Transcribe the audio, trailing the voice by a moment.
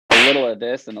little of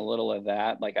this and a little of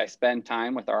that. Like I spend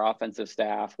time with our offensive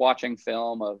staff, watching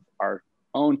film of our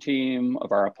own team,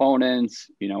 of our opponents,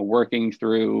 working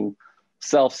through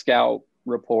self-scout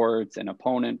reports and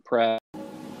opponent prep.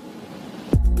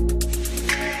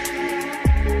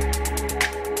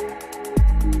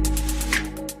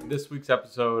 In this week's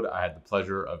episode, I had the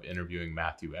pleasure of interviewing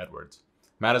Matthew Edwards.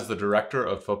 Matt is the Director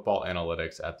of Football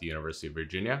Analytics at the University of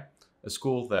Virginia, a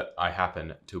school that I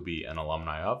happen to be an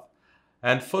alumni of.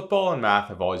 And football and math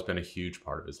have always been a huge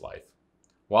part of his life.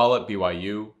 While at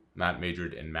BYU, Matt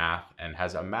majored in math and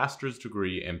has a master's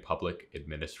degree in public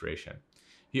administration.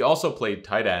 He also played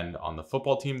tight end on the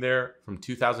football team there from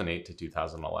 2008 to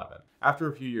 2011. After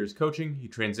a few years coaching, he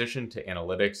transitioned to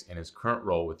analytics in his current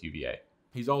role with UVA.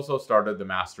 He's also started the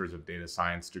Master's of Data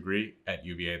Science degree at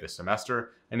UVA this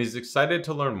semester, and he's excited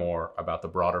to learn more about the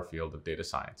broader field of data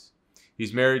science.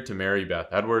 He's married to MaryBeth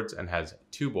Edwards and has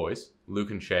 2 boys,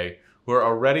 Luke and Shea, who are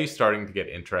already starting to get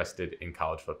interested in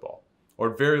college football,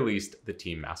 or at very least the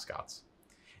team mascots.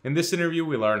 In this interview,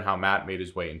 we learn how Matt made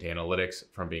his way into analytics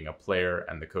from being a player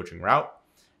and the coaching route,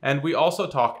 and we also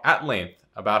talk at length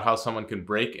about how someone can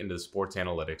break into the sports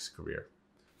analytics career.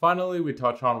 Finally, we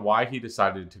touch on why he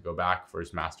decided to go back for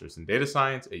his master's in data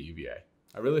science at UVA.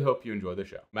 I really hope you enjoy the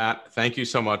show. Matt, thank you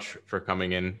so much for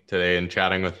coming in today and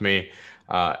chatting with me.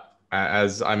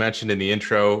 As I mentioned in the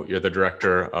intro, you're the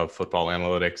Director of Football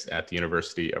Analytics at the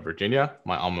University of Virginia,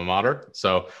 my alma mater.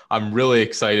 So I'm really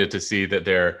excited to see that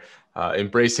they're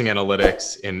embracing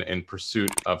analytics in pursuit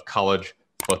of college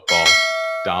football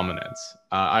dominance.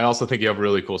 I also think you have a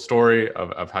really cool story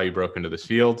of how you broke into this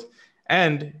field.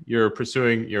 And you're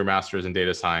pursuing your master's in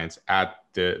data science at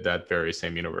that very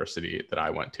same university that I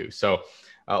went to. So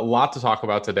a lot to talk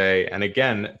about today. And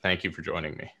again, thank you for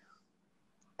joining me.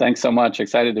 Thanks so much.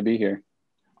 Excited to be here.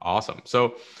 Awesome.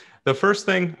 So the first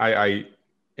thing I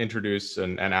introduce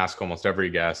and ask almost every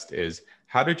guest is,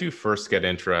 how did you first get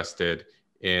interested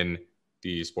in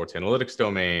the sports analytics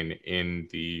domain, in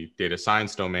the data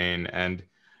science domain? And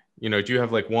do you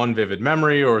have like one vivid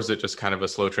memory, or is it just kind of a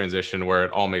slow transition where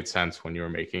it all made sense when you were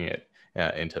making it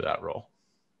into that role?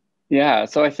 Yeah.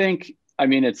 So I think,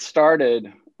 it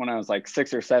started when I was like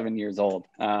 6 or 7 years old.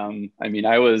 I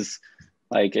was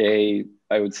like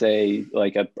I would say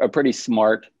like a pretty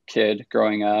smart kid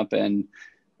growing up. And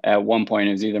at one point,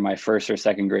 it was either my first or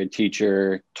second grade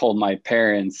teacher told my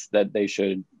parents that they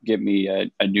should give me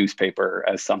a newspaper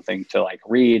as something to like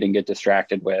read and get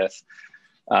distracted with.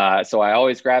 So I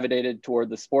always gravitated toward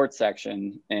the sports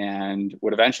section and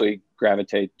would eventually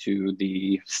gravitate to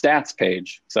the stats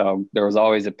page. So there was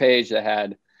always a page that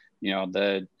had,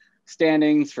 the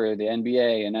standings for the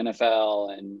NBA and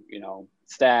NFL and,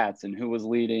 stats and who was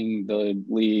leading the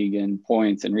league and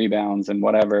points and rebounds and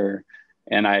whatever.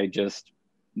 And I just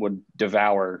would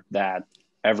devour that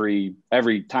every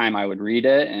time I would read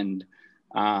it. And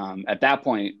at that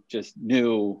point, just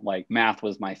knew like math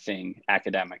was my thing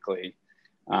academically.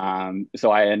 So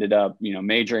I ended up,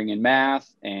 majoring in math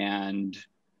and,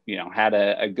 had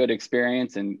a good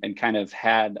experience and kind of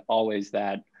had always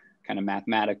that kind of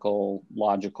mathematical,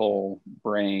 logical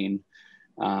brain,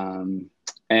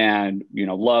 and,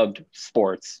 loved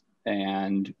sports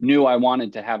and knew I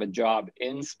wanted to have a job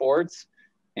in sports,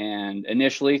 and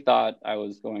initially thought I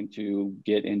was going to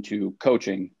get into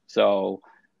coaching. So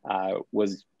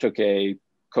took a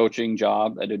coaching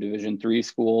job at a Division III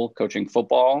school, coaching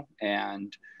football,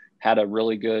 and had a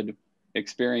really good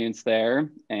experience there,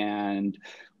 and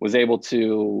was able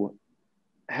to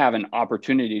have an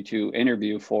opportunity to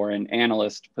interview for an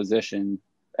analyst position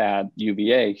at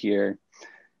UVA here.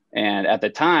 And at the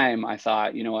time I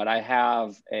thought, I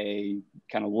have a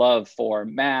kind of love for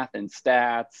math and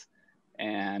stats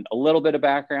and a little bit of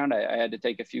background. I had to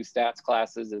take a few stats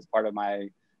classes as part of my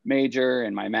major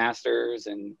and my master's,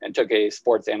 and took a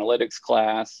sports analytics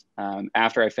class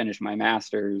after I finished my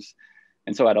master's.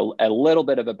 And so I had a little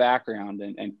bit of a background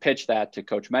and pitched that to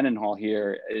Coach Mendenhall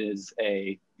here is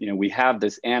we have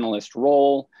this analyst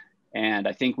role, and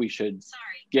I think we should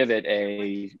give it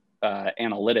a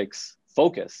analytics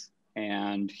focus.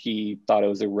 And he thought it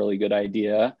was a really good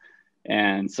idea.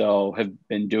 And so have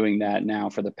been doing that now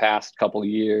for the past couple of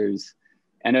years.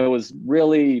 And it was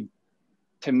really,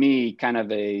 to me, kind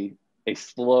of a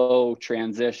slow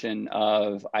transition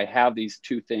of, I have these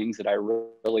two things that I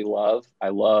really love. I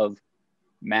love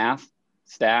math,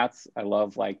 stats. I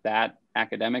love like that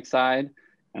academic side,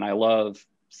 and I love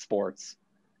sports.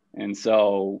 And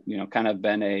so, kind of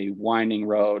been a winding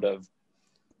road of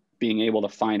being able to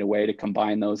find a way to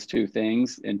combine those two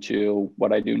things into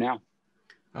what I do now.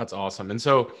 That's awesome. And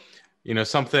so,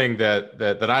 something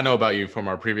that I know about you from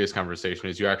our previous conversation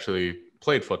is you actually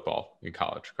played football in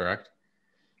college, correct?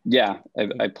 Yeah,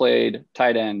 I played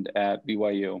tight end at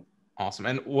BYU. Awesome.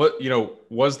 And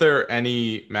was there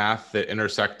any math that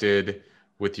intersected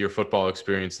with your football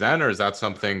experience then, or is that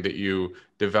something that you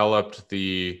developed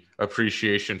the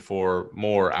appreciation for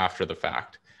more after the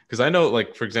fact? Because I know,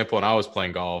 like, for example, when I was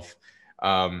playing golf,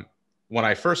 when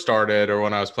I first started or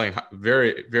when I was playing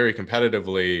very, very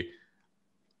competitively,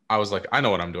 I was like, I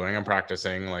know what I'm doing. I'm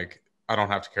practicing. Like, I don't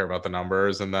have to care about the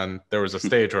numbers. And then there was a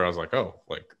stage where I was like, oh,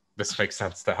 like, this makes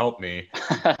sense to help me.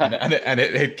 And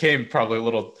it came probably a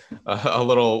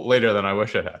little later than I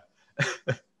wish it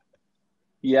had.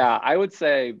 Yeah, I would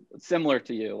say similar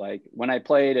to you. Like when I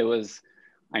played, it was,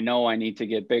 I know I need to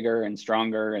get bigger and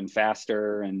stronger and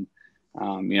faster. And,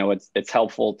 it's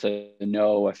helpful to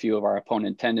know a few of our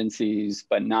opponent tendencies,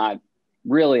 but not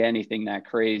really anything that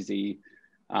crazy.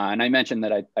 And I mentioned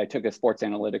that I took a sports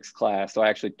analytics class. So I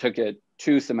actually took it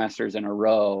 2 semesters in a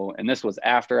row. And this was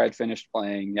after I'd finished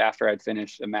playing, after I'd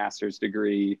finished a master's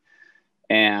degree.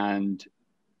 And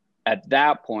at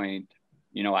that point,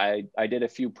 I did a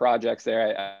few projects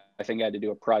there. I think I had to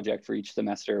do a project for each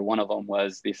semester. One of them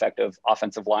was the effect of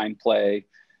offensive line play.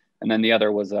 And then the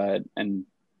other was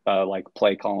like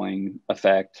play calling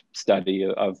effect study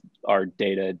of our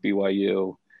data at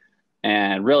BYU.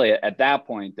 And really at that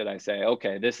point did I say,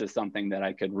 okay, this is something that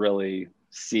I could really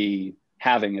see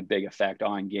having a big effect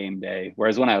on game day.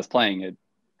 Whereas when I was playing it,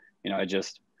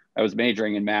 I was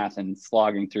majoring in math and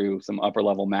slogging through some upper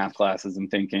level math classes and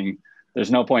thinking,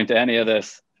 there's no point to any of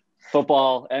this.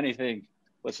 Football, anything.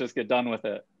 Let's just get done with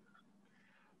it.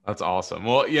 That's awesome.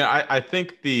 Well, yeah, I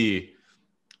think the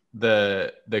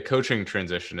coaching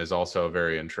transition is also a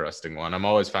very interesting one. I'm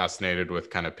always fascinated with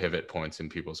kind of pivot points in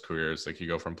people's careers. Like you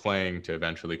go from playing to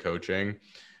eventually coaching.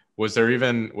 Was there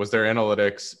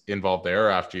analytics involved there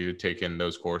after you'd taken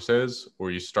those courses?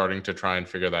 Were you starting to try and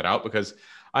figure that out? Because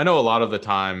I know a lot of the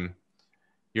time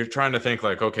you're trying to think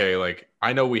like, okay, like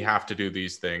I know we have to do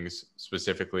these things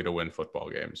specifically to win football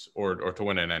games or to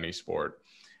win in any sport.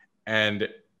 And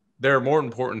there are more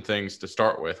important things to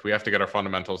start with. We have to get our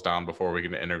fundamentals down before we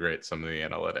can integrate some of the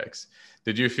analytics.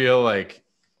 Did you feel like,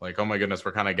 oh my goodness,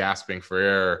 we're kind of gasping for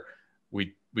air.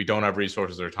 We don't have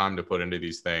resources or time to put into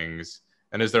these things.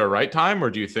 And is there a right time, or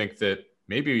do you think that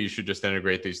maybe you should just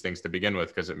integrate these things to begin with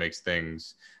because it makes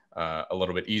things a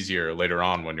little bit easier later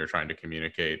on when you're trying to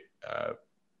communicate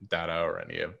data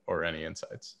or any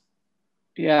insights?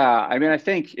 Yeah, I mean, I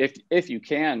think if you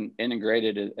can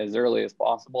integrate it as early as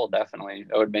possible, definitely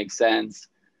that would make sense.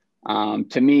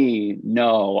 To me,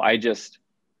 no. I just,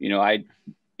 I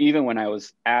even when I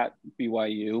was at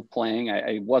BYU playing,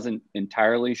 I wasn't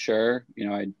entirely sure.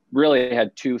 I really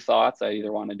had 2 thoughts. I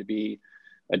either wanted to be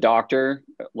a doctor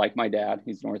like my dad,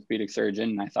 he's an orthopedic surgeon,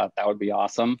 and I thought that would be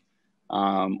awesome,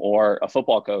 or a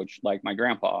football coach like my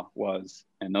grandpa was.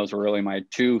 And those were really my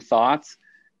 2 thoughts.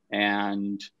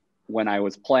 And when I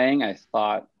was playing, I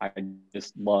thought I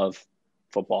just love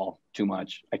football too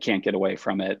much. I can't get away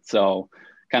from it. So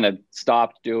kind of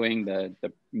stopped doing the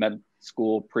med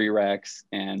school prereqs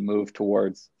and moved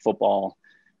towards football.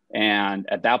 And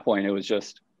at that point, it was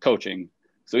just coaching.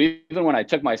 So even when I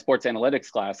took my sports analytics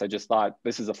class, I just thought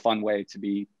this is a fun way to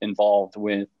be involved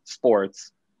with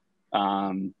sports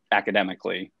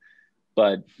academically.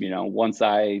 But, once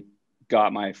I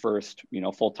got my first,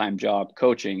 full-time job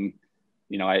coaching,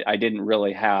 I didn't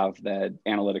really have that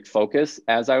analytic focus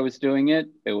as I was doing it.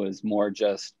 It was more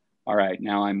just, all right,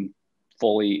 now I'm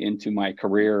fully into my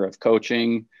career of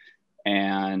coaching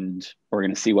and we're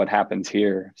going to see what happens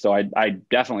here. So I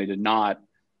definitely did not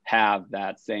have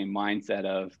that same mindset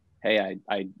of, hey,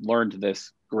 I learned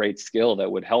this great skill that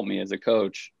would help me as a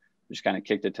coach. Just kind of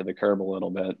kicked it to the curb a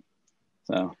little bit.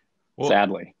 So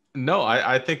sadly. No,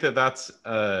 I think that's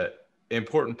an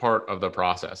important part of the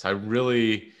process. I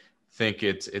really think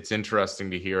it's interesting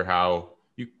to hear how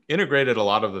you integrated a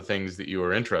lot of the things that you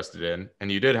were interested in,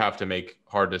 and you did have to make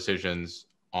hard decisions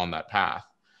on that path.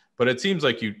 But it seems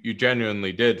like you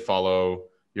genuinely did follow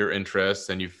your interests,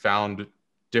 and you found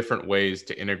different ways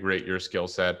to integrate your skill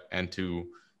set and to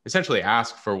essentially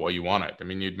ask for what you wanted. I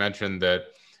mean, you'd mentioned that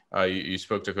you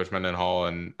spoke to Coach Mendenhall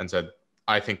and said,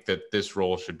 I think that this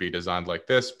role should be designed like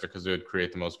this because it would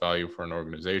create the most value for an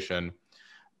organization.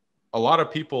 A lot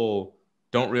of people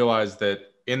don't realize that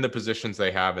in the positions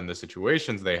they have, in the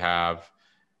situations they have,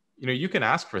 you can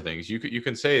ask for things. You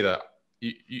can say that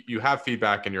you have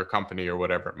feedback in your company or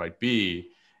whatever it might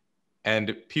be.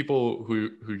 And people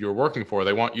who you're working for,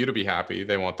 they want you to be happy.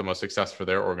 They want the most success for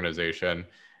their organization.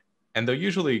 And they'll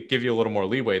usually give you a little more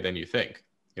leeway than you think.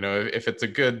 If it's a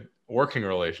good working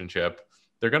relationship,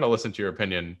 they're going to listen to your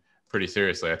opinion pretty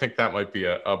seriously. I think that might be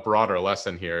a broader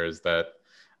lesson here, is that,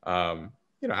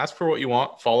 ask for what you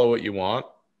want, follow what you want,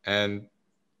 and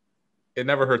it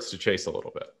never hurts to chase a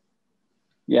little bit.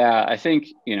 Yeah, I think,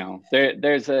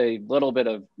 there's a little bit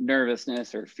of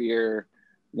nervousness or fear.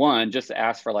 One, just to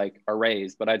ask for like a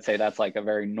raise, but I'd say that's like a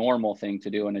very normal thing to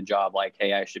do in a job. Like,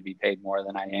 hey, I should be paid more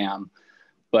than I am.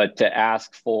 But to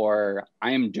ask for,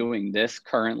 I am doing this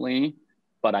currently,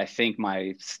 but I think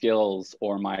my skills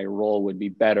or my role would be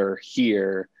better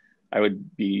here. I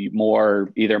would be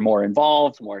either more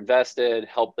involved, more invested,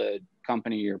 help the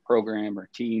company or program or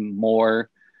team more.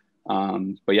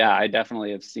 But yeah, I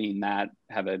definitely have seen that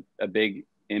have a big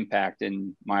impact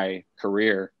in my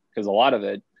career, because a lot of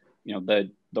it,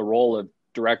 the role of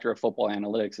director of football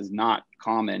analytics is not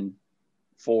common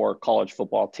for college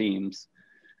football teams.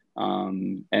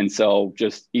 And so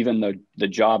just even the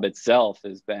job itself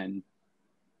has been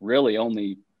really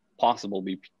only possible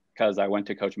because I went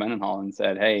to Coach Mendenhall and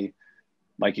said, hey,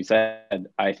 like you said,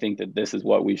 I think that this is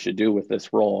what we should do with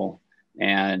this role.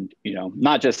 And,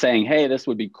 not just saying, hey, this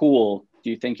would be cool, do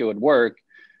you think it would work?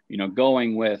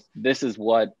 Going with, this is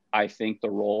what I think the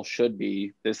role should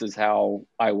be. This is how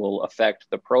I will affect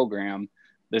the program.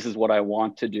 This is what I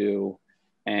want to do.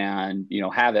 And,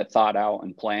 have it thought out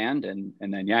and planned. And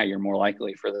then, yeah, you're more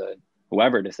likely for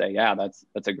whoever to say, yeah, that's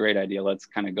a great idea. Let's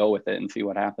kind of go with it and see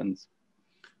what happens.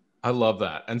 I love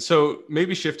that. And so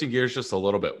maybe shifting gears just a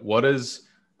little bit, what does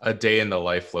a day in the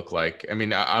life look like? I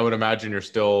mean, I would imagine you're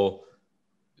still,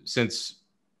 since,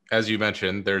 as you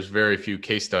mentioned, there's very few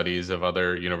case studies of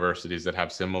other universities that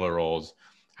have similar roles.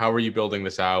 How are you building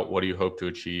this out? What do you hope to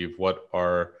achieve? What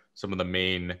are some of the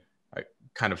main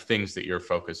kind of things that you're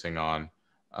focusing on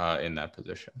in that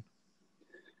position?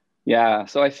 Yeah,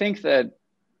 so I think that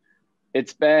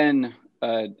it's been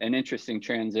an interesting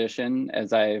transition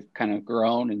as I've kind of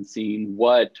grown and seen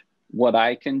what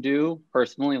I can do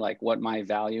personally, like what my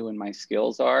value and my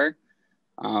skills are.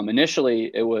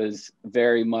 Initially, it was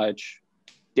very much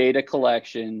data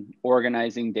collection,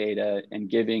 organizing data, and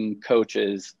giving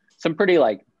coaches some pretty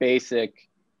like basic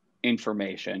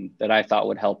information that I thought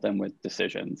would help them with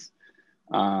decisions.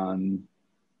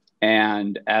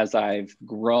 And as I've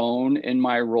grown in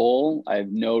my role,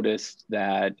 I've noticed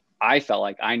that I felt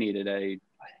like I needed a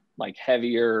like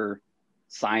heavier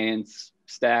science,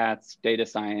 stats, data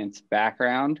science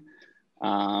background.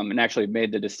 And actually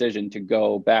made the decision to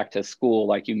go back to school,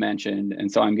 like you mentioned.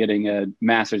 And so I'm getting a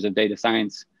master's of data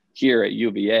science here at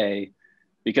UVA,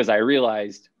 because I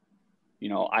realized,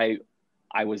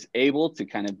 I was able to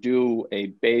kind of do a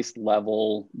base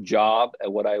level job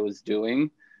at what I was doing.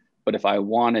 But if I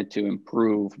wanted to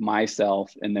improve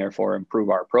myself and therefore improve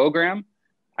our program,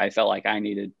 I felt like I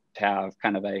needed to have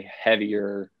kind of a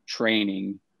heavier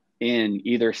training in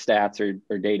either stats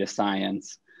or data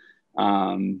science.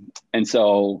 And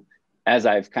so as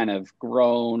I've kind of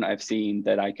grown, I've seen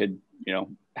that I could,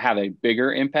 have a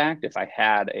bigger impact if I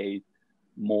had a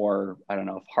more, I don't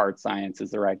know if hard science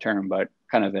is the right term, but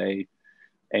kind of a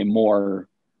more,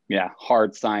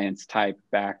 hard science type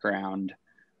background.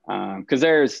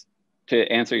 Because to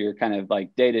answer your kind of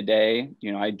like day to day,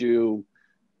 I do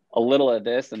a little of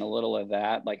this and a little of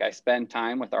that. Like I spend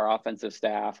time with our offensive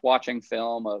staff, watching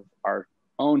film of our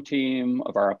own team,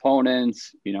 of our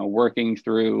opponents, working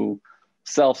through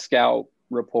self-scout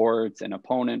reports and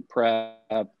opponent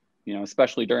prep,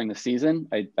 especially during the season.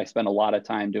 I spend a lot of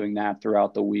time doing that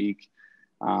throughout the week.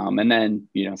 And then,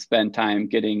 spend time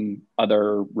getting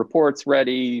other reports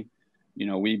ready.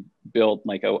 We built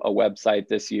like a website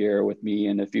this year with me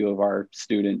and a few of our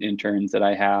student interns that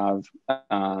I have.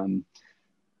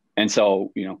 And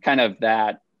so, kind of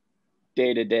that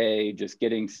day to day, just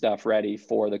getting stuff ready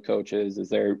for the coaches as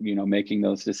they're, making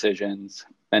those decisions.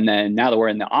 And then now that we're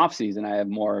in the off season, I have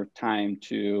more time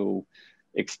to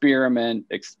experiment,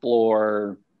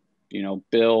 explore,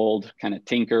 build, kind of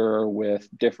tinker with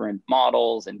different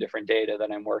models and different data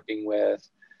that I'm working with,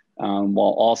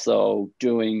 while also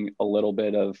doing a little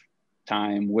bit of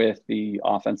time with the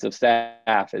offensive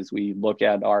staff as we look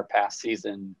at our past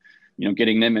season,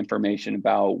 getting them information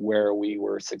about where we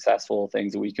were successful,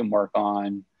 things that we can work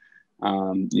on,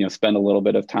 spend a little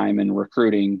bit of time in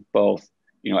recruiting, both,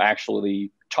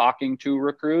 actually talking to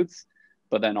recruits,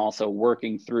 but then also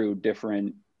working through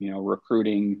different,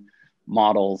 recruiting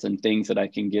models and things that I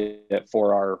can get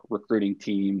for our recruiting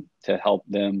team to help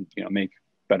them, make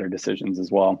better decisions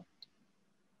as well.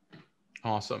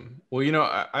 Awesome. Well,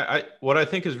 I what I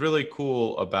think is really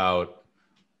cool about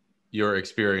your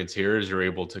experience here is you're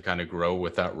able to kind of grow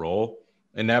with that role.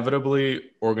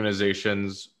 Inevitably,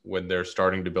 organizations, when they're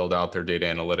starting to build out their data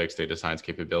analytics, data science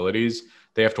capabilities,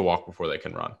 they have to walk before they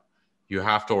can run. you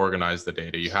have to organize the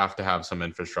data. You have to have some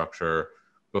infrastructure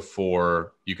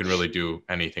before you can really do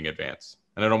anything advanced.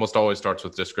 And it almost always starts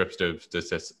with descriptive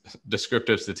statistics,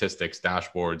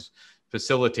 dashboards,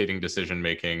 facilitating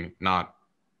decision-making, not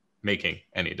making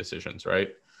any decisions, right?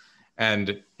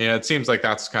 And it seems like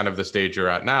that's kind of the stage you're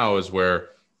at now, is where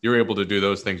you're able to do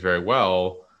those things very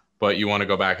well, but you want to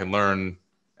go back and learn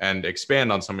and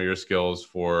expand on some of your skills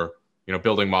for,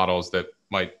 building models that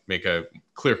might make a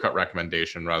clear-cut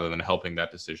recommendation rather than helping that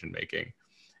decision making.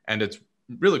 And it's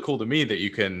really cool to me that you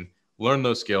can learn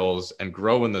those skills and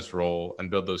grow in this role and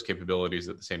build those capabilities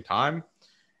at the same time.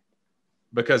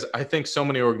 Because I think so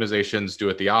many organizations do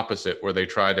it the opposite, where they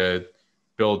try to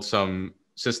build some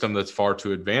system that's far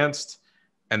too advanced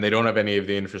and they don't have any of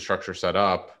the infrastructure set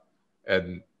up,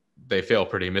 and they fail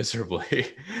pretty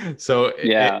miserably. So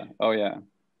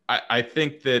I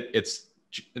think that it's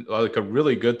like a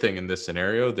really good thing in this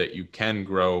scenario that you can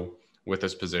grow with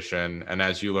this position. And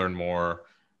as you learn more,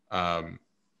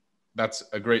 that's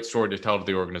a great story to tell to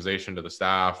the organization, to the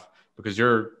staff, because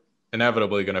you're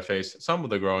inevitably going to face some of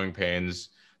the growing pains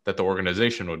that the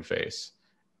organization would face.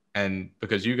 And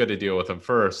because you get to deal with them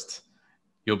first,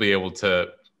 you'll be able to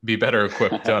be better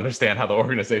equipped to understand how the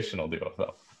organization will deal with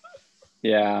them.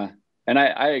 Yeah. And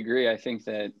I agree. I think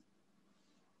that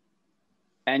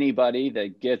anybody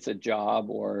that gets a job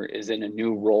or is in a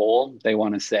new role, they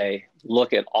want to say,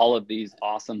 look at all of these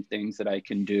awesome things that I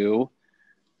can do.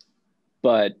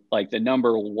 But like the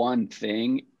number one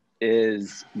thing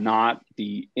is not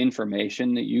the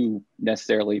information that you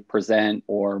necessarily present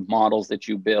or models that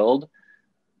you build,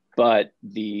 but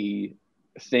the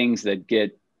things that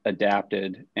get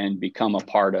adapted and become a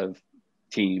part of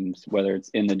teams, whether it's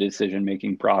in the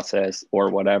decision-making process or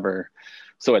whatever.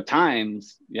 So at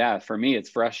times, for me, it's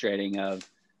frustrating of,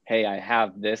 hey, I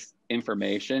have this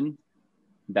information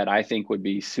that I think would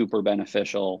be super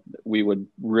beneficial. We would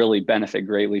really benefit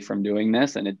greatly from doing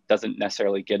this, and it doesn't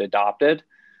necessarily get adopted.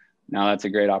 Now that's a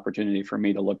great opportunity for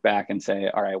me to look back and say,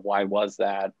 all right, why was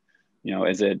that?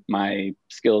 Is it my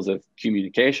skills of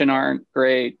communication aren't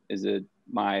great? Is it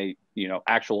my,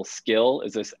 actual skill?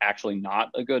 Is this actually not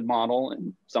a good model?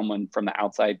 And someone from the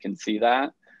outside can see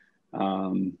that.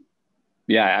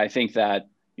 I think that,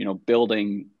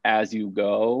 building as you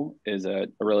go is a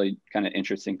really kind of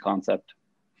interesting concept.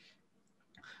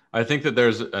 I think that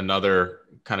there's another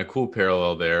kind of cool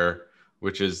parallel there,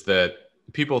 which is that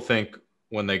people think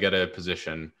when they get a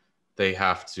position, they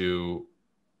have to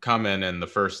come in and the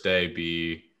first day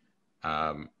be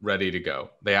ready to go.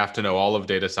 They have to know all of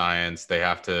data science. They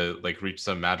have to reach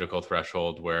some magical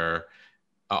threshold where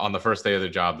on the first day of the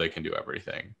job, they can do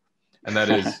everything. And that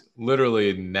is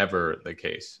literally never the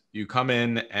case. You come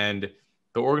in and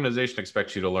the organization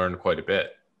expects you to learn quite a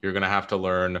bit. You're going to have to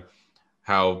learn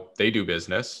how they do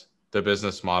business, the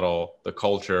business model, the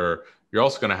culture. You're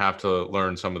also going to have to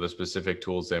learn some of the specific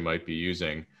tools they might be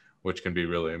using, which can be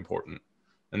really important.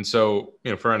 And so,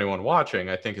 for anyone watching,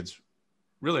 I think it's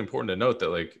really important to note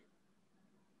that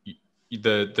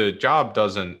the job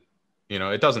doesn't,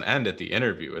 it doesn't end at the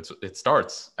interview. It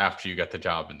starts after you get the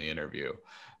job in the interview,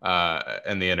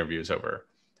 and the interview is over.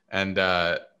 And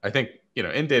I think,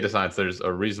 in data science, there's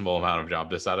a reasonable amount of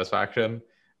job dissatisfaction,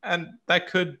 and that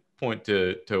could point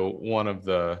to one of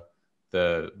the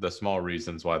small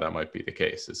reasons why that might be the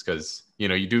case is because,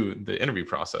 you do the interview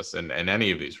process in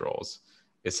any of these roles.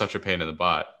 It's such a pain in the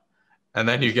butt. And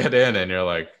then you get in and you're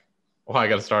like, well, I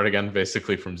got to start again,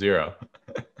 basically from zero.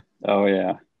 Oh,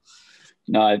 yeah.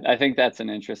 No, I think that's an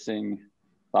interesting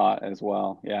thought as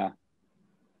well. Yeah.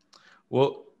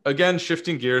 Well, again,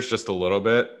 shifting gears just a little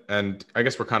bit, and I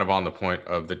guess we're kind of on the point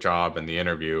of the job and the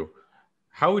interview.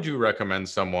 How would you recommend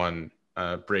someone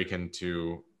break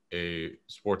into a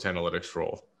sports analytics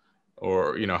role?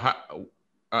 Or,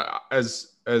 as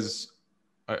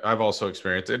I've also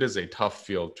experienced, it is a tough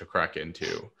field to crack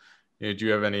into. Do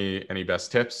you have any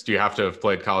best tips? Do you have to have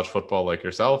played college football like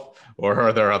yourself, or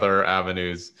are there other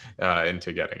avenues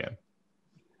into getting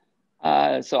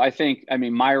in? So I think,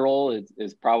 my role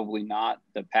is probably not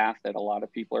the path that a lot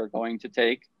of people are going to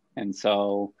take. And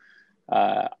so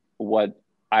what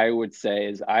I would say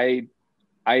is I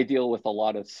deal with a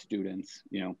lot of students,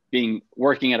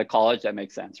 working at a college, that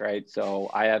makes sense, right? So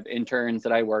I have interns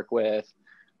that I work with.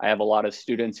 I have a lot of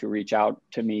students who reach out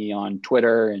to me on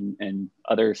Twitter and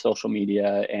other social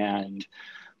media. And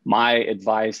my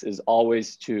advice is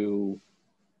always to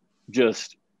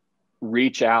just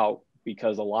reach out,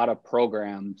 because a lot of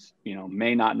programs,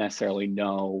 may not necessarily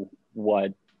know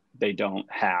what they don't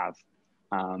have,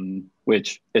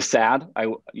 which is sad. I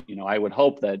would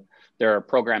hope that there are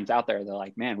programs out there that are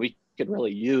like, man, we could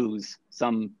really use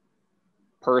some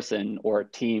person or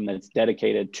team that's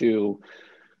dedicated to,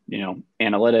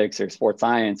 analytics or sports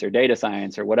science or data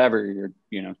science or whatever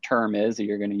your, term is that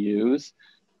you're going to use.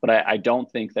 But I don't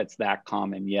think that's that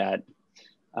common yet.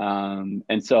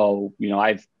 And so,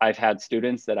 I've had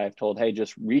students that I've told, hey,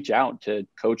 just reach out to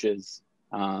coaches,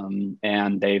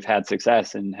 and they've had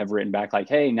success and have written back like,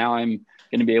 hey, now I'm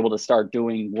going to be able to start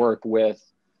doing work with,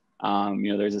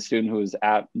 there's a student who was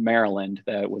at Maryland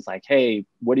that was like, hey,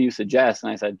 what do you suggest?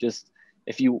 And I said, just,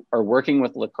 if you are working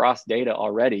with lacrosse data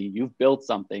already, you've built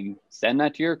something, send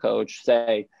that to your coach,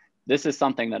 say, this is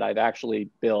something that I've actually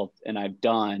built and I've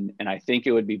done, and I think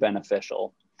it would be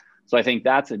beneficial. So I think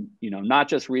that's not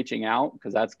just reaching out,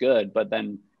 because that's good, but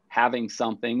then having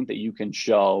something that you can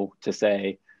show to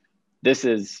say, this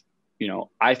is,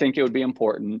 I think it would be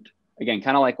important. Again,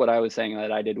 kind of like what I was saying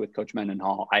that I did with Coach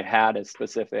Mendenhall. I had a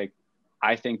specific,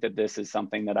 I think that this is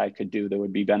something that I could do that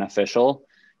would be beneficial.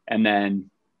 And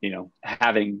then,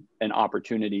 having an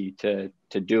opportunity to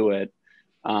do it.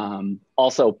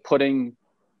 Also putting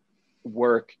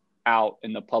work out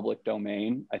in the public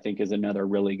domain, I think, is another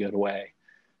really good way.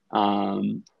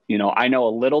 I know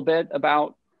a little bit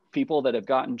about people that have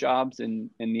gotten jobs in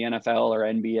the NFL or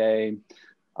NBA,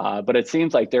 but it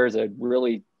seems like there's a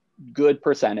really good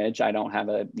percentage, I don't have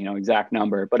a exact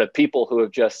number, but of people who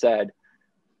have just said,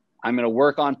 I'm going to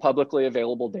work on publicly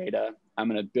available data. I'm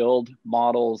going to build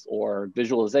models or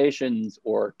visualizations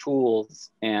or tools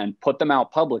and put them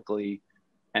out publicly.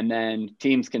 And then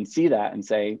teams can see that and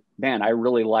say, man, I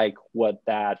really like what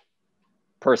that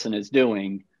person is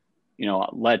doing.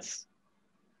 Let's,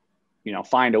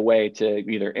 find a way to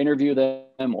either interview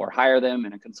them or hire them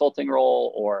in a consulting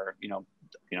role, or,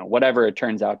 whatever it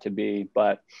turns out to be.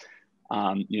 But,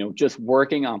 just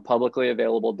working on publicly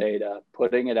available data,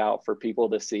 putting it out for people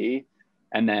to see,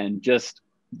 and then just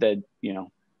the,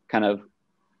 kind of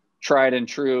tried and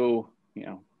true,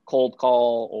 cold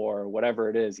call or whatever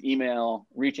it is, email,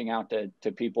 reaching out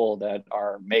to people that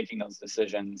are making those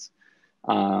decisions.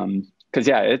 Cause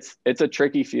yeah, it's a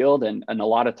tricky field. And a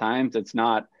lot of times it's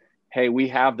not, hey, we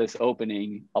have this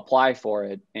opening, apply for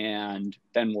it, and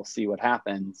then we'll see what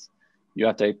happens. You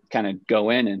have to kind of go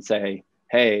in and say,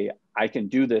 hey, I can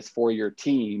do this for your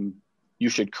team. You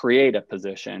should create a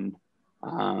position.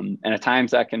 And at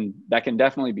times that can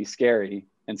definitely be scary.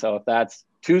 And so if that's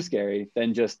too scary,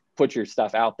 then just put your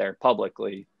stuff out there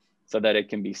publicly so that it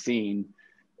can be seen.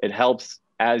 It helps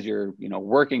as you're,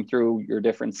 working through your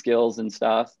different skills and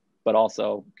stuff, but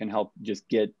also can help just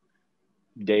get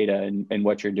data and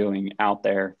what you're doing out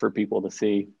there for people to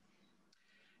see.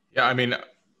 Yeah. I mean,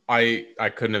 I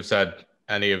couldn't have said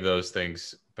any of those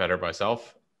things better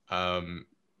myself. I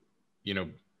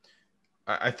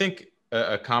think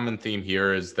a common theme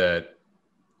here is that,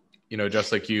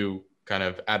 just like you kind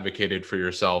of advocated for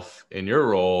yourself in your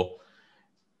role,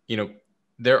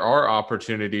 there are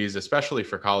opportunities, especially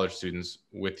for college students,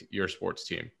 with your sports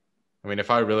team. I mean, if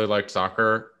I really liked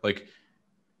soccer, like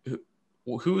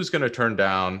who's going to turn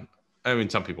down? I mean,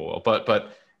 some people will,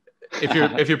 but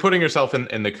if you're putting yourself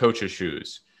in the coach's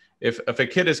shoes, if a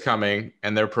kid is coming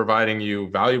and they're providing you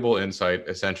valuable insight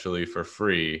essentially for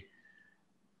free,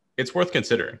 it's worth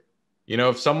considering.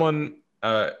 If someone,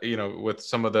 with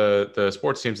some of the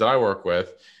sports teams that I work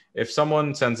with, if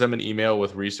someone sends them an email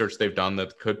with research they've done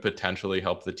that could potentially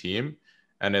help the team,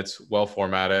 and it's well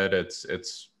formatted,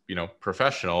 it's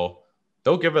professional,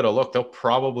 they'll give it a look. They'll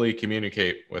probably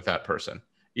communicate with that person,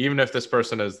 even if this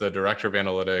person is the director of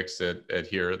analytics at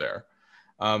here or there.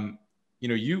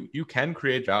 You can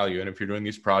create value, and if you're doing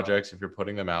these projects, if you're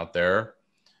putting them out there,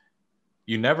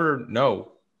 you never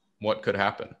know what could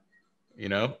happen.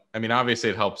 I mean,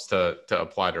 obviously it helps to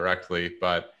apply directly,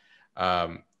 but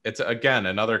it's, again,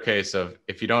 another case of,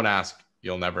 if you don't ask,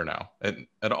 you'll never know.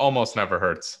 It almost never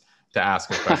hurts to ask,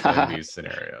 especially in these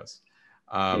scenarios.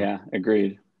 Yeah,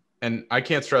 agreed. And I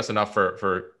can't stress enough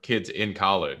for kids in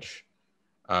college,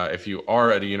 if you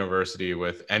are at a university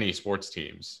with any sports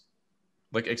teams,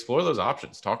 like, explore those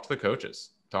options, talk to the coaches,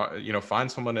 find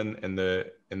someone in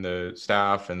the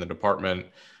staff and the department.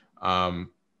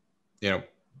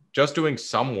 Just doing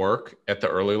some work at the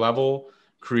early level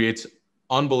creates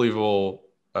unbelievable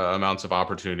amounts of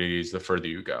opportunities the further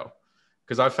you go.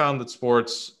 Because I found that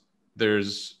sports,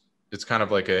 it's kind of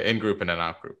like an in-group and an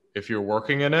out-group. If you're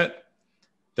working in it,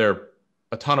 there are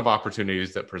a ton of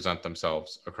opportunities that present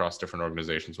themselves across different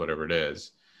organizations, whatever it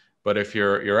is. But if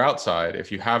you're outside,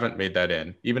 if you haven't made that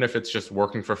in, even if it's just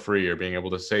working for free or being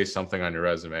able to say something on your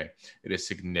resume, it is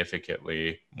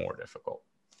significantly more difficult.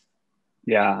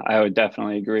 Yeah, I would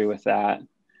definitely agree with that.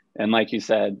 And like you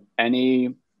said,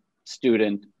 any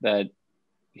student that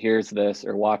hears this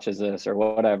or watches this or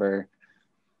whatever,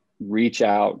 reach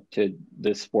out to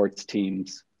the sports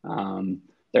teams.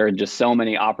 There are just so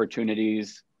many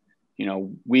opportunities.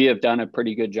 We have done a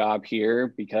pretty good job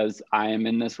here because I am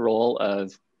in this role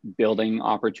of building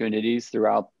opportunities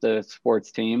throughout the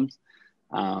sports teams.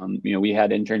 We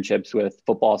had internships with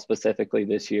football specifically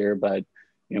this year, but,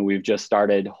 we've just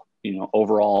started,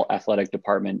 overall athletic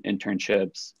department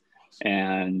internships.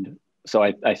 And so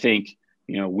I think,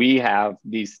 we have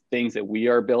these things that we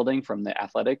are building from the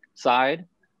athletic side,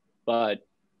 but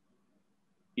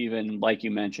even like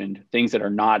you mentioned, things that are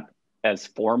not as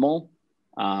formal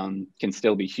can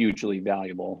still be hugely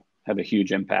valuable, have a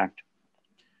huge impact.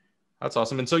 That's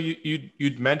awesome. And so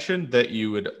you'd mentioned that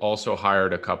you had also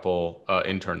hired a couple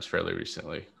interns fairly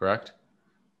recently, correct?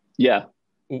 Yeah.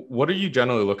 What are you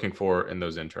generally looking for in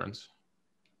those interns?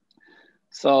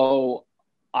 So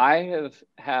I have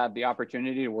had the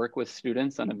opportunity to work with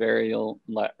students on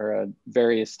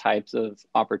various types of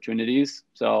opportunities.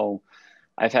 So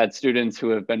I've had students who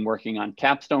have been working on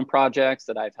capstone projects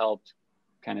that I've helped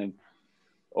kind of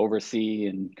oversee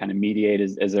and kind of mediate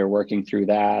as they're working through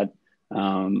that.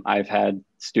 I've had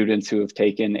students who have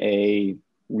taken a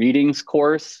readings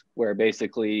course where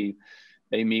basically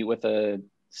they meet with a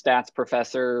stats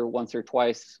professor once or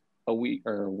twice a week,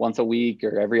 or once a week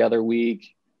or every other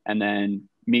week, and then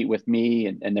meet with me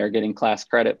and they're getting class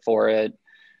credit for it.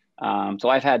 So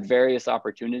I've had various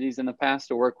opportunities in the past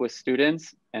to work with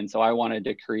students. And so I wanted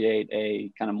to create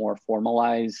a kind of more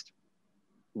formalized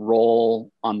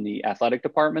role on the athletic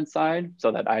department side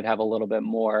so that I'd have a little bit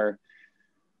more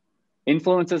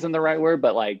influence isn't the right word,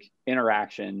 but like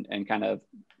interaction and kind of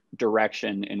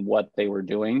direction in what they were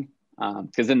doing.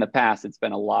 Because in the past, it's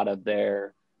been a lot of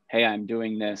hey, I'm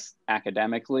doing this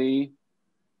academically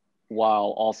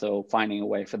while also finding a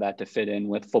way for that to fit in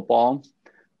with football.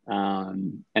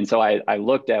 And so I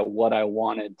looked at what I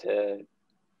wanted to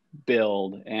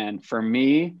build. And for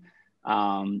me,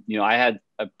 I had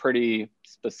a pretty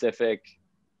specific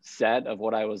set of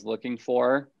what I was looking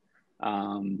for.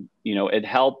 It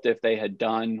helped if they had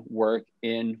done work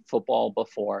in football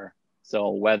before. So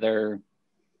whether,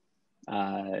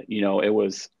 it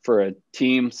was for a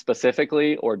team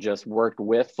specifically or just worked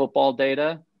with football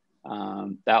data,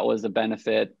 that was a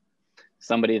benefit.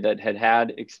 Somebody that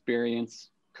had experience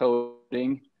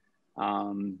coding,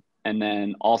 and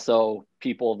then also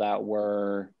people that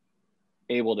were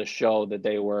able to show that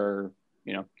they were,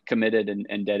 committed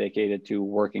and dedicated to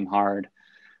working hard.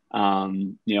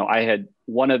 I had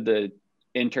one of the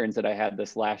interns that I had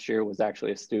this last year was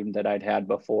actually a student that I'd had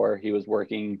before. He was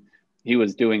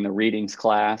doing the readings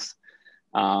class.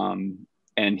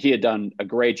 And he had done a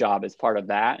great job as part of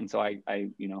that. And so I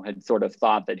had sort of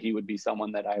thought that he would be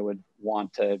someone that I would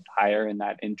want to hire in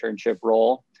that internship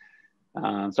role.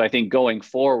 So I think going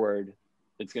forward,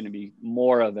 it's going to be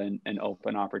more of an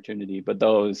open opportunity, but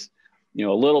those, a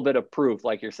little bit of proof,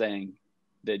 like you're saying,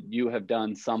 that you have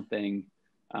done something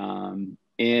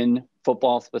in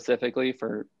football specifically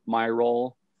for my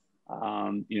role.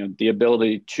 The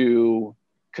ability to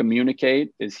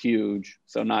communicate is huge.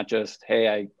 So not just,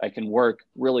 hey, I can work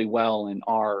really well in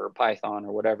R or Python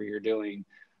or whatever you're doing,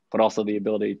 but also the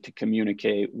ability to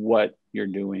communicate what you're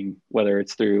doing, whether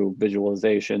it's through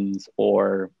visualizations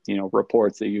or,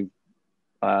 reports that you've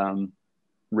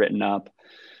written up.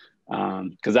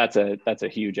 Because that's a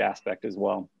huge aspect as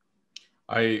well.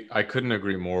 I couldn't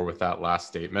agree more with that last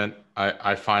statement.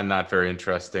 I find that very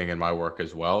interesting in my work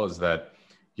as well, is that,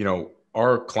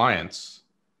 our clients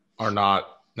are not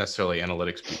necessarily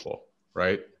analytics people,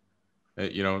 right?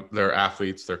 They're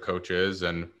athletes, they're coaches,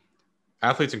 and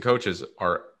athletes and coaches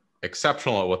are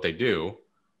exceptional at what they do,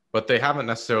 but they haven't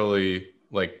necessarily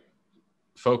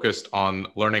focused on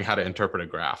learning how to interpret a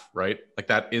graph, right? Like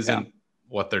that isn't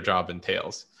what their job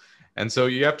entails. And so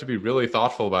you have to be really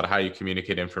thoughtful about how you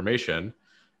communicate information,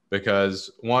 because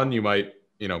one,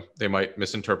 they might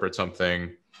misinterpret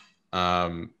something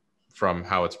from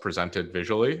how it's presented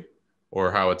visually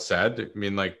or how it's said. I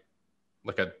mean, like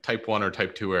a type 1 or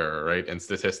type 2 error, right? In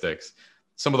statistics,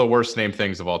 some of the worst named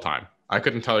things of all time. I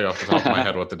couldn't tell you off the top of my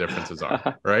head what the differences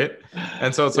are, right?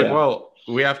 And so it's well,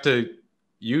 we have to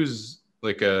use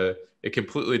a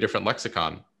completely different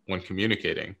lexicon when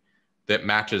communicating that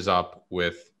matches up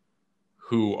with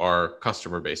who our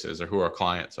customer base is or who our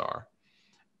clients are.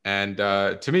 And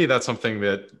to me, that's something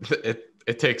that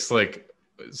it takes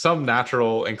some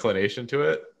natural inclination to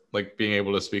it, like being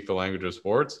able to speak the language of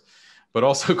sports, but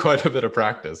also quite a bit of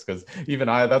practice, because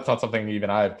that's not something even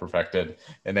I have perfected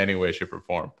in any way, shape, or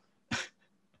form.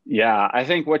 Yeah, I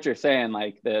think what you're saying,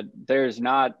 that there's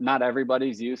not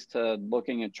everybody's used to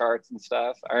looking at charts and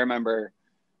stuff. I remember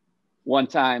one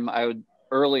time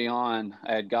early on,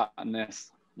 I had gotten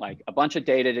this like a bunch of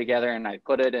data together, and I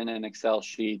put it in an Excel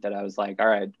sheet that I was like, all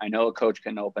right, I know a coach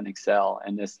can open Excel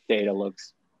and this data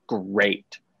looks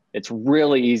great. It's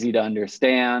really easy to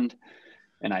understand.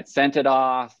 And I sent it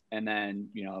off. And then,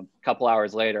 a couple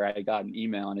hours later, I got an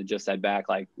email and it just said back,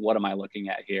 like, what am I looking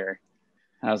at here?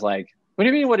 And I was like, what do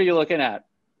you mean? What are you looking at?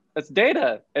 It's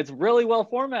data. It's really well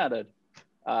formatted.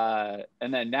 And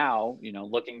then now,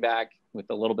 looking back with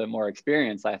a little bit more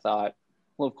experience, I thought,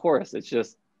 well, of course, it's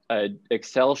just an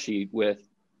Excel sheet with,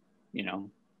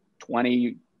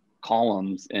 20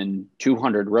 columns and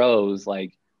 200 rows.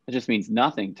 Like, it just means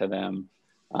nothing to them.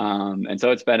 And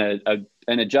so it's been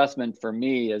an adjustment for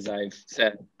me as I've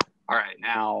said, all right,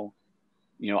 now,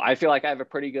 I feel like I have a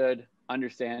pretty good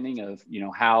understanding of,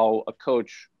 how a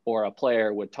coach or a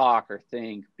player would talk or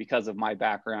think because of my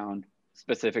background,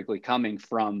 specifically coming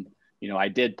from, I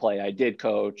did play, I did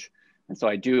coach. And so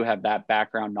I do have that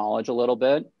background knowledge a little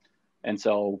bit. And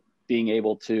so being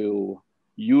able to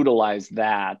utilize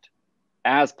that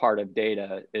as part of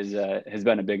data has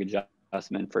been a big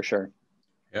adjustment for sure.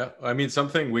 Yeah. I mean,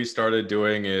 something we started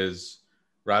doing is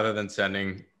rather than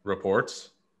sending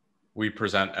reports, we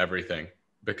present everything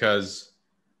because,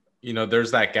 there's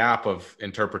that gap of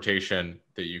interpretation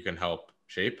that you can help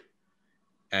shape.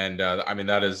 And I mean,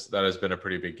 that has been a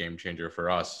pretty big game changer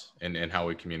for us in how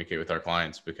we communicate with our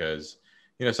clients because,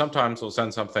 sometimes we'll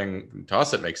send something to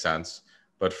us that makes sense,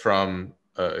 but from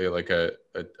like a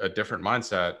different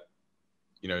mindset,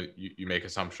 you make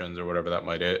assumptions or whatever that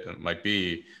might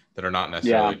be that are not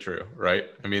necessarily true, right?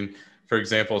 I mean, for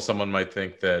example, someone might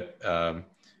think that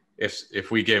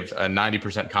if we give a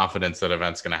 90% confidence that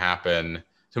event's going to happen,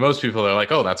 to most people, they're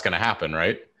like, oh, that's going to happen,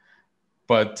 right?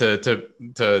 But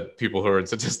to people who are in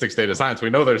statistics, data science, we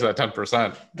know there's that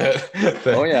 10% that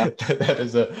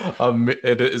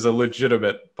is a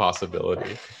legitimate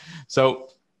possibility. So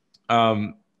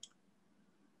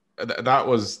that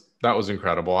was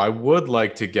incredible. I would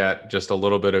like to get just a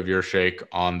little bit of your shake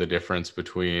on the difference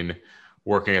between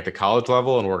working at the college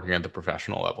level and working at the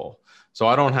professional level. So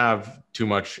I don't have too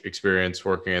much experience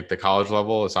working at the college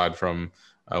level aside from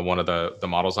one of the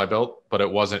models I built, but it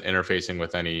wasn't interfacing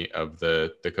with any of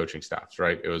the coaching staffs,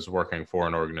 right? It was working for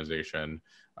an organization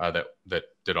that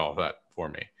did all of that for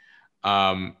me.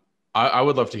 I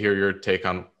would love to hear your take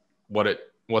on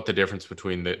what the difference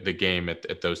between the game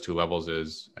at those two levels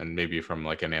is, and maybe from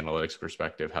like an analytics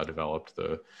perspective, how developed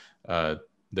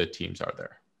the teams are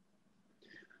there.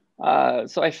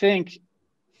 So I think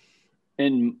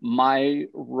in my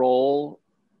role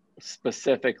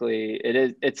specifically,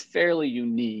 it's fairly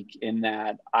unique in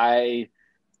that I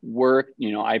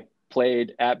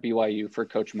played at BYU for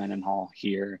Coach Mendenhall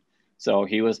here. So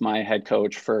he was my head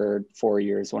coach for 4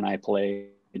 years when I played.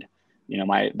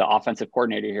 The offensive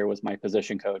coordinator here was my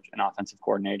position coach and offensive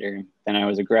coordinator. And I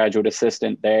was a graduate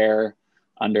assistant there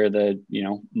under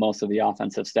most of the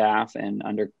offensive staff and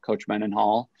under Coach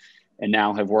Mendenhall, and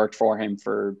now have worked for him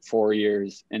for 4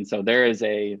 years. And so there is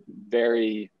a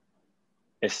very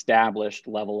established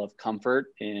level of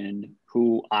comfort in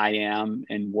who I am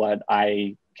and what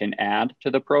I can add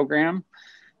to the program,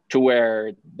 to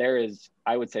where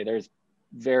I would say there's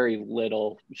very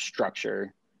little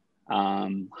structure,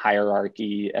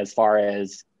 hierarchy, as far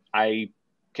as I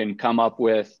can come up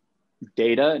with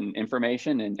data and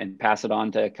information and pass it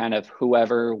on to kind of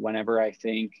whoever, whenever I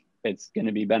think it's going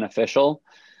to be beneficial.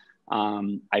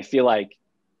 I feel like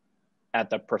at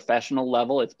the professional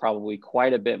level, it's probably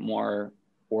quite a bit more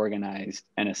organized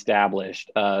and established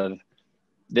of,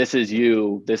 this is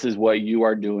you, this is what you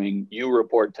are doing. You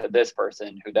report to this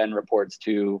person who then reports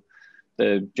to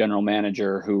the general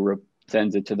manager who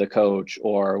sends it to the coach,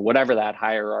 or whatever that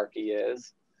hierarchy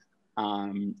is.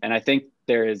 And I think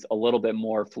there is a little bit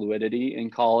more fluidity in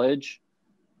college.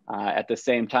 At the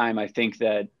same time, I think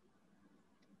that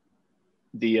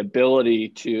the ability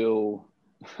to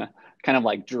kind of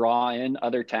like draw in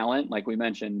other talent, like we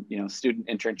mentioned, student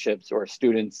internships or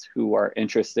students who are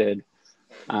interested,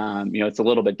 it's a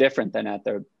little bit different than at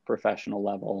the professional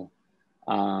level.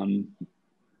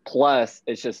 Plus,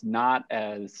 it's just not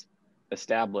as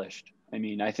established. I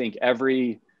mean, I think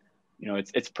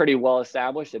it's pretty well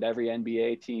established that every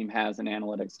NBA team has an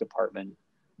analytics department.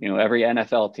 Every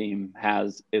NFL team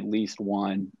has at least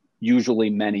one, usually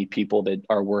many people that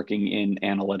are working in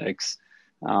analytics.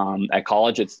 At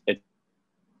college, it's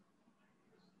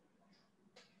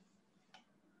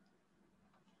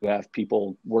you have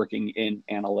people working in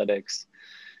analytics.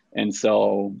 And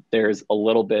so there's a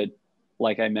little bit,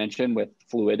 like I mentioned, with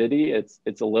fluidity, it's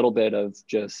a little bit of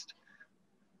just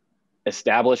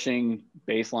establishing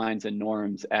baselines and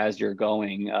norms as you're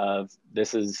going, of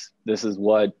this is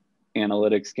what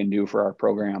analytics can do for our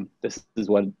program. This is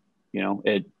what,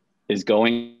 it is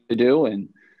going to do. And,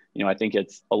 I think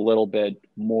it's a little bit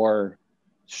more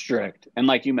strict. And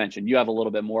like you mentioned, you have a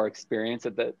little bit more experience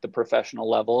at the professional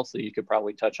level, so you could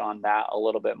probably touch on that a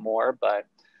little bit more, but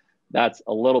that's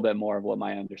a little bit more of what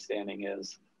my understanding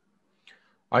is.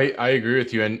 I agree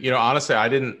with you. And, honestly, I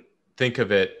didn't think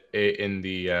of it in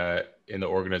the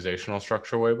organizational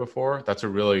structure way before. That's a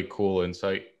really cool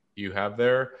insight you have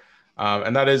there.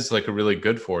 And that is like a really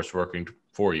good force working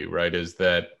for you, right? Is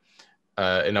that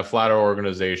in a flatter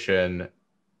organization,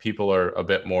 people are a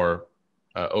bit more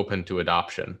open to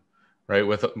adoption, right?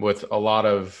 With a lot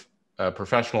of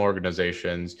professional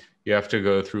organizations, you have to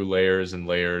go through layers and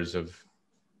layers of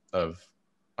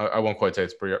I won't quite say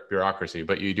it's bureaucracy,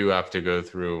 but you do have to go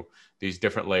through these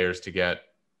different layers to get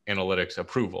analytics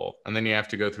approval. And then you have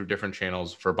to go through different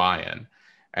channels for buy-in.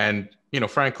 And,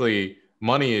 frankly,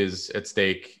 money is at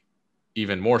stake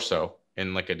even more so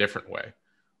in like a different way,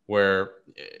 where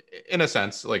in a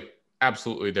sense, like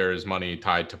absolutely there is money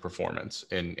tied to performance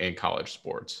in college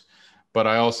sports. But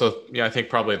I think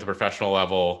probably at the professional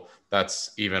level,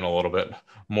 that's even a little bit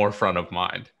more front of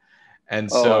mind. And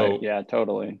yeah,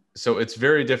 totally. So it's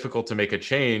very difficult to make a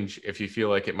change if you feel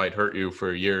like it might hurt you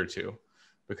for a year or two,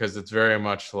 because it's very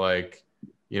much like,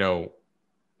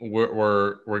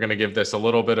 we're going to give this a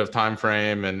little bit of time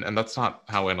frame, and that's not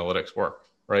how analytics work,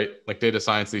 right? Like data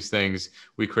science, these things,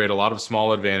 we create a lot of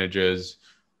small advantages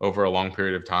over a long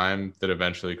period of time that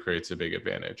eventually creates a big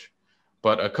advantage.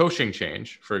 But a coaching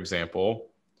change, for example,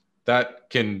 that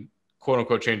can quote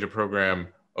unquote change a program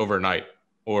overnight,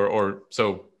 or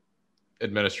so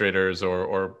administrators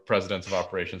or presidents of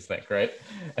operations think, right?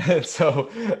 And so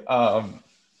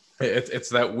it's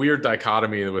that weird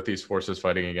dichotomy with these forces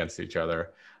fighting against each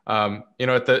other. At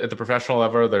the professional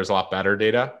level, there's a lot better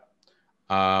data.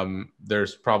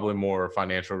 There's probably more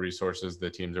financial resources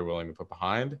that teams are willing to put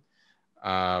behind.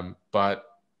 But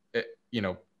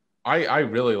I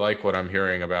really like what I'm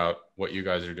hearing about what you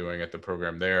guys are doing at the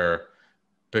program there,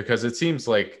 because it seems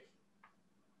like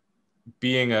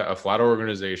being a flat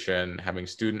organization, having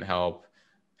student help,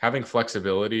 having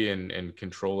flexibility in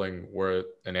controlling where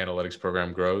an analytics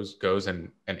program goes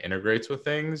and integrates with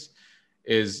things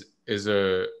is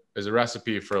a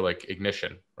recipe for like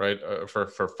ignition, right?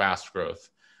 For fast growth.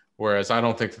 Whereas I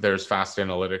don't think that there's fast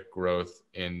analytic growth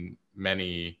in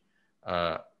many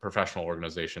professional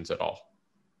organizations at all,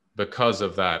 because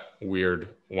of that weird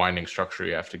winding structure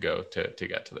you have to go to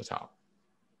get to the top.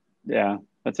 Yeah,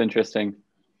 that's interesting.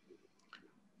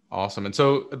 Awesome. And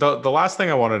so the last thing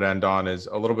I wanted to end on is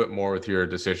a little bit more with your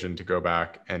decision to go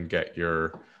back and get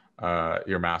your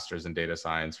master's in data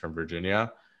science from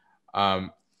Virginia.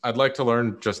 I'd like to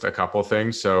learn just a couple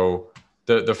things. So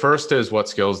the first is, what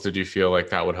skills did you feel like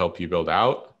that would help you build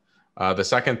out? The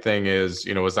second thing is,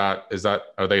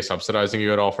 are they subsidizing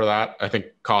you at all for that? I think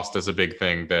cost is a big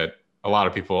thing that a lot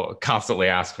of people constantly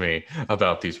ask me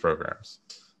about these programs.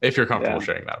 If you're comfortable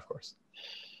sharing that, of course.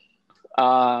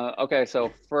 Okay,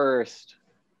 so first,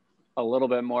 a little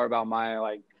bit more about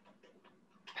my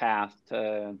path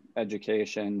to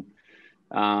education.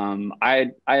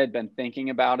 I had been thinking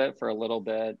about it for a little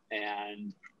bit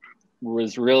and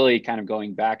was really kind of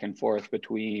going back and forth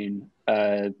between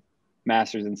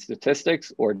master's in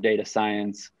statistics or data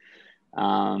science.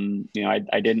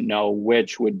 I didn't know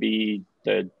which would be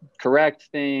the correct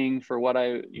thing for what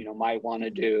I might want to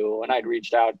do, and I'd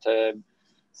reached out to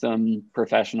some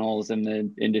professionals in the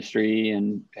industry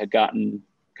and had gotten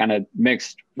kind of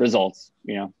mixed results.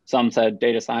 Some said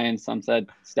data science, some said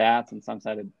stats, and some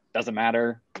said it doesn't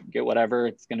matter, get whatever,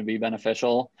 it's going to be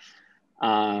beneficial.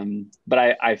 But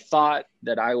I thought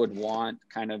that I would want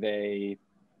kind of a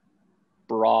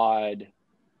broad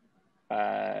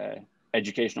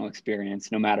educational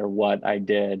experience no matter what I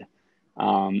did.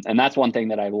 And that's one thing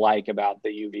that I like about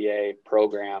the UVA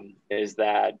program, is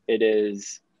that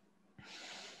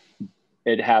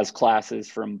it has classes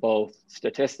from both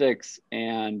statistics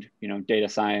and, data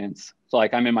science. So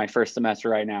I'm in my first semester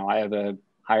right now. I have a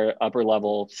upper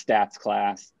level stats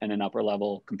class and an upper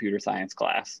level computer science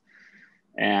class.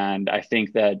 And I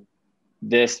think that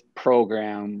this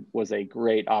program was a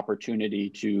great opportunity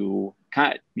to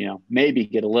maybe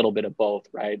get a little bit of both,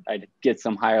 right? I'd get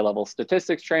some higher level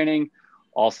statistics training,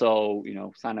 also,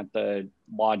 sign up the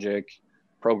logic,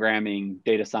 programming,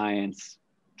 data science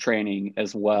training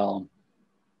as well.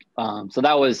 So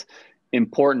that was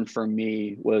important for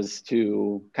me, was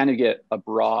to kind of get a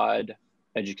broad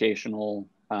educational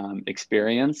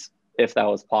experience, if that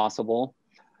was possible.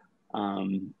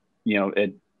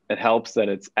 It helps that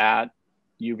it's at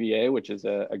UVA, which is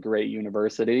a great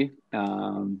university.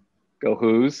 Go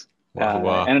Hoos.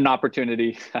 and an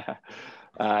opportunity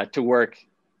to work,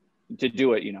 to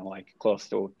do it, like close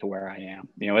to where I am.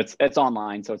 It's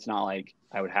online, so it's not like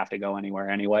I would have to go anywhere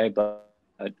anyway, but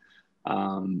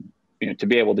to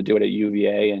be able to do it at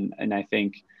UVA, and I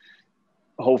think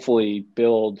hopefully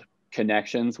build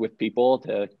connections with people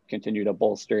to continue to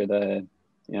bolster the,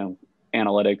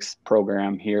 analytics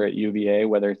program here at UVA,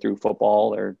 whether through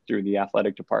football or through the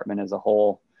athletic department as a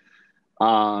whole.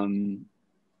 One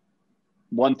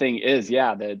thing is,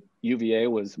 that UVA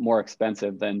was more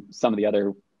expensive than some of the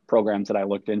other programs that I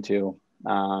looked into.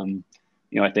 I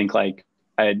think like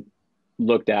I had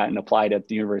looked at and applied at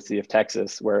the University of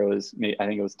Texas, where I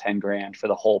think it was 10 grand for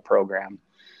the whole program.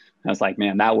 I was like,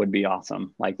 man, that would be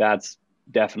awesome. Like that's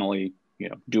definitely,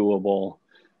 doable.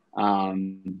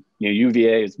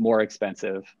 UVA is more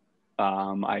expensive.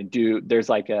 There's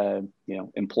like a,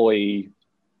 employee,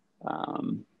 I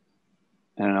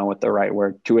don't know what the right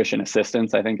word, tuition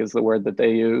assistance, I think is the word that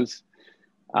they use.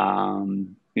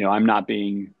 I'm not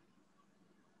being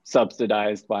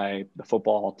subsidized by the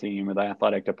football team or the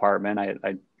athletic department.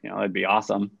 It'd be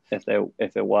awesome if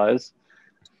it was.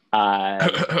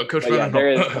 Coach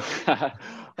there is, I'm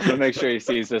gonna make sure he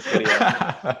sees this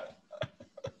video.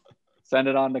 Send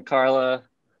it on to Carla,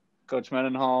 Coach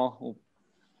Mendenhall. We'll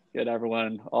get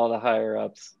everyone, all the higher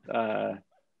ups.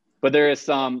 But there is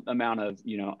some amount of,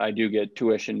 I do get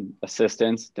tuition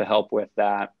assistance to help with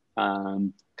that.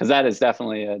 Because that is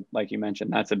definitely like you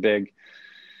mentioned, that's a big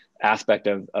aspect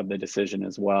of the decision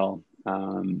as well.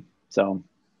 So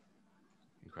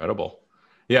incredible.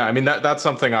 Yeah, I mean that's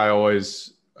something I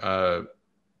always am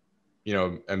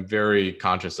very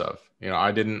conscious of.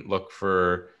 I didn't look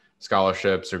for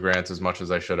scholarships or grants as much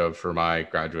as I should have for my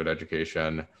graduate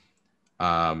education.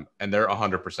 And there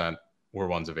 100% were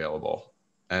ones available.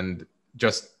 And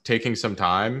just taking some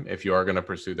time, if you are going to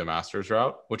pursue the master's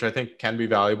route, which I think can be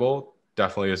valuable,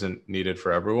 definitely isn't needed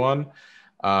for everyone.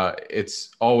 It's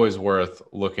always worth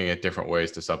looking at different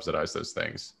ways to subsidize those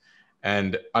things.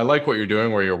 And I like what you're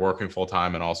doing, where you're working full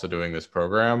time and also doing this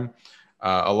program.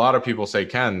 A lot of people say,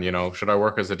 Ken, should I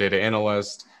work as a data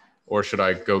analyst, or should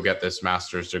I go get this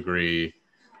master's degree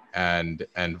and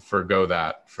forgo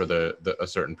that for a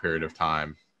certain period of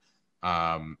time?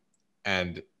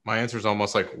 And my answer is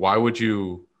almost like, why would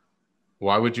you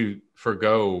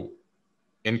forgo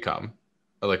income,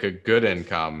 like a good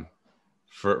income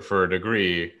for a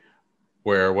degree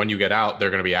where when you get out,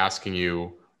 they're going to be asking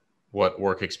you what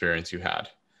work experience you had.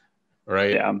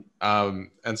 Right. Yeah.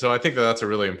 And so I think that's a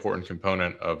really important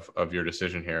component of your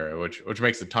decision here, which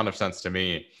makes a ton of sense to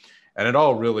me. And it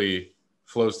all really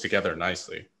flows together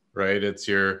nicely, right? It's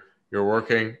you're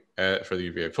working for the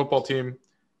UVA football team,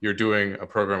 you're doing a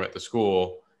program at the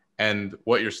school, and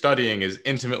what you're studying is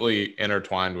intimately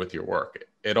intertwined with your work.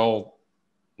 It all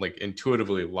like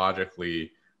intuitively,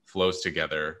 logically flows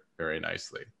together very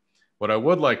nicely. What I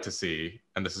would like to see,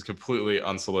 and this is completely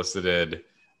unsolicited,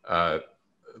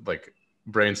 like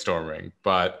brainstorming,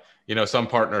 but some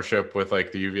partnership with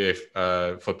like the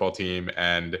UVA football team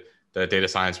and the data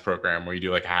science program, where you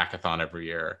do like a hackathon every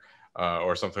year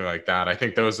or something like that. I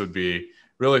think those would be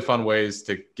really fun ways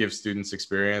to give students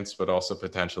experience, but also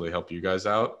potentially help you guys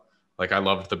out. Like I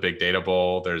loved the Big Data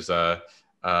Bowl. There's the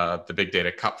Big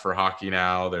Data Cup for hockey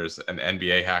now. There's an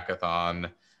NBA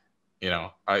hackathon.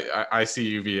 I see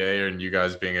UVA and you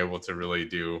guys being able to really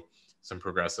do some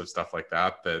progressive stuff like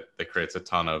that creates a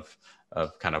ton of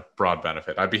kind of broad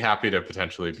benefit. I'd be happy to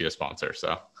potentially be a sponsor.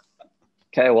 So.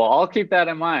 Okay, well, I'll keep that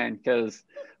in mind,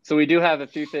 so we do have a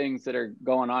few things that are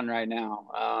going on right now.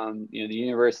 The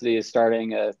university is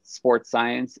starting a sports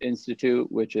science institute,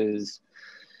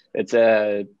 it's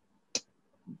a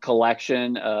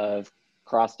collection of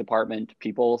cross-department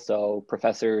people. So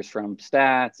professors from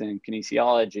stats and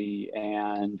kinesiology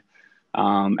and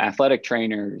athletic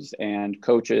trainers and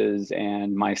coaches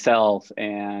and myself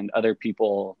and other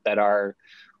people that are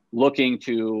looking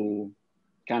to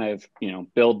kind of,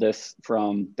 build this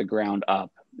from the ground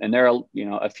up. And there are,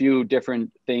 a few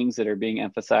different things that are being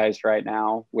emphasized right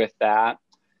now with that.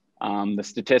 The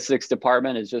statistics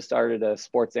department has just started a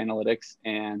sports analytics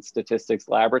and statistics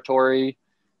laboratory.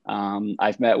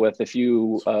 I've met with a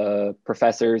few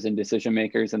professors and decision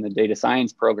makers in the data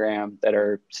science program that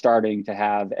are starting to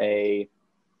have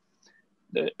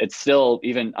it's still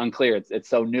even unclear. It's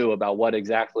so new about what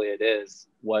exactly it is,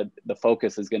 what the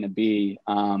focus is going to be.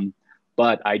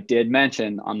 But I did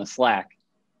mention on the Slack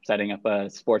setting up a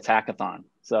sports hackathon.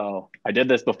 So I did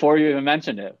this before you even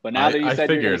mentioned it. But now that you said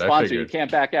you're going to sponsor, you can't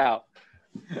back out.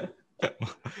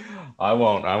 I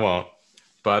won't.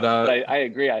 But I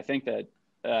agree. I think that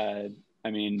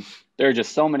I mean, there are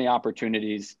just so many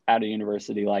opportunities at a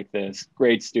university like this,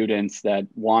 great students that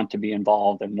want to be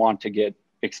involved and want to get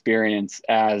experience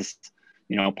as,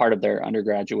 part of their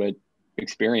undergraduate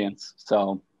experience.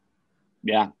 So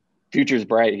yeah, future's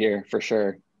bright here for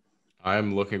sure.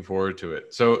 I'm looking forward to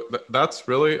it. So that's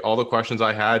really all the questions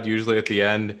I had. Usually at the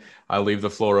end, I leave the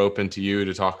floor open to you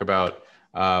to talk about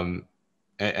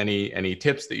any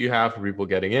tips that you have for people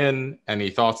getting in, any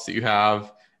thoughts that you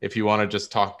have. If you want to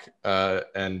just talk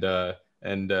and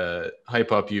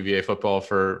hype up UVA football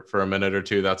for a minute or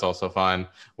two, that's also fine.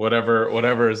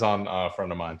 Whatever is on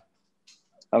front of mind.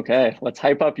 Okay, let's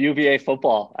hype up UVA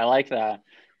football. I like that.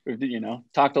 We've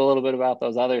talked a little bit about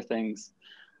those other things.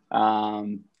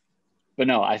 But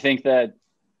no, I think that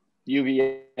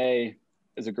UVA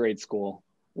is a great school.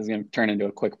 This is going to turn into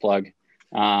a quick plug.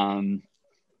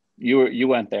 You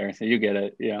went there, so you get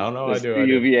it. Oh, no, I do.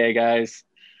 UVA guys.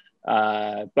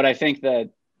 But I think that,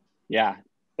 yeah,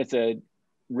 it's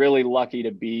really lucky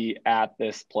to be at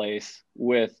this place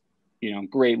with,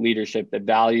 great leadership that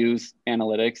values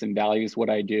analytics and values what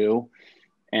I do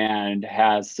and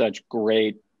has such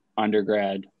great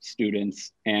undergrad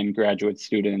students and graduate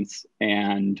students.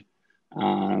 And,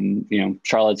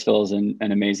 Charlottesville is an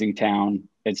amazing town.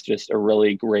 It's just a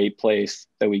really great place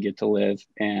that we get to live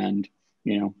and,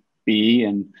 be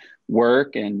and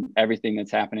work and everything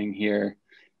that's happening here.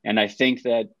 And I think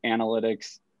that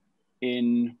analytics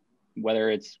in whether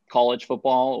it's college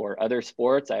football or other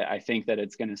sports, I think that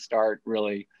it's going to start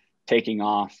really taking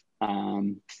off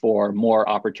for more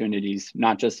opportunities,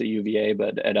 not just at UVA,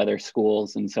 but at other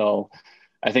schools. And so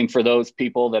I think for those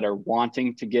people that are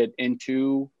wanting to get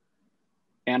into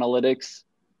analytics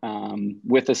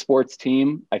with a sports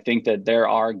team, I think that there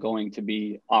are going to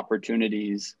be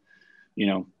opportunities,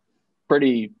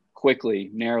 pretty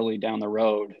quickly, narrowly down the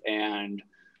road. And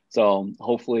so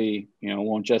hopefully, it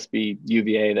won't just be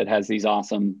UVA that has these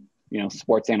awesome,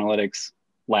 sports analytics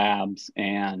labs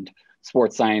and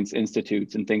sports science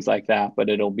institutes and things like that, but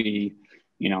it'll be,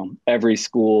 every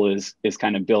school is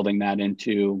kind of building that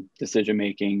into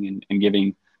decision-making and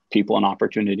giving people an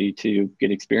opportunity to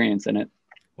get experience in it.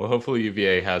 Well, hopefully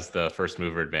UVA has the first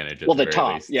mover advantage. Well, the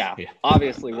top, yeah.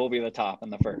 Obviously we'll be the top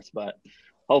and the first, but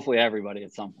hopefully everybody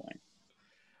at some point.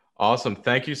 Awesome.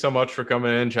 Thank you so much for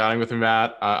coming in, chatting with me,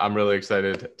 Matt. I'm really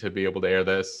excited to be able to air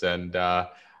this, and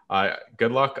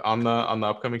good luck on the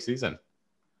upcoming season.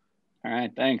 All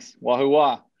right. Thanks. Wahoo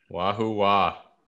wah. Wahoo wah.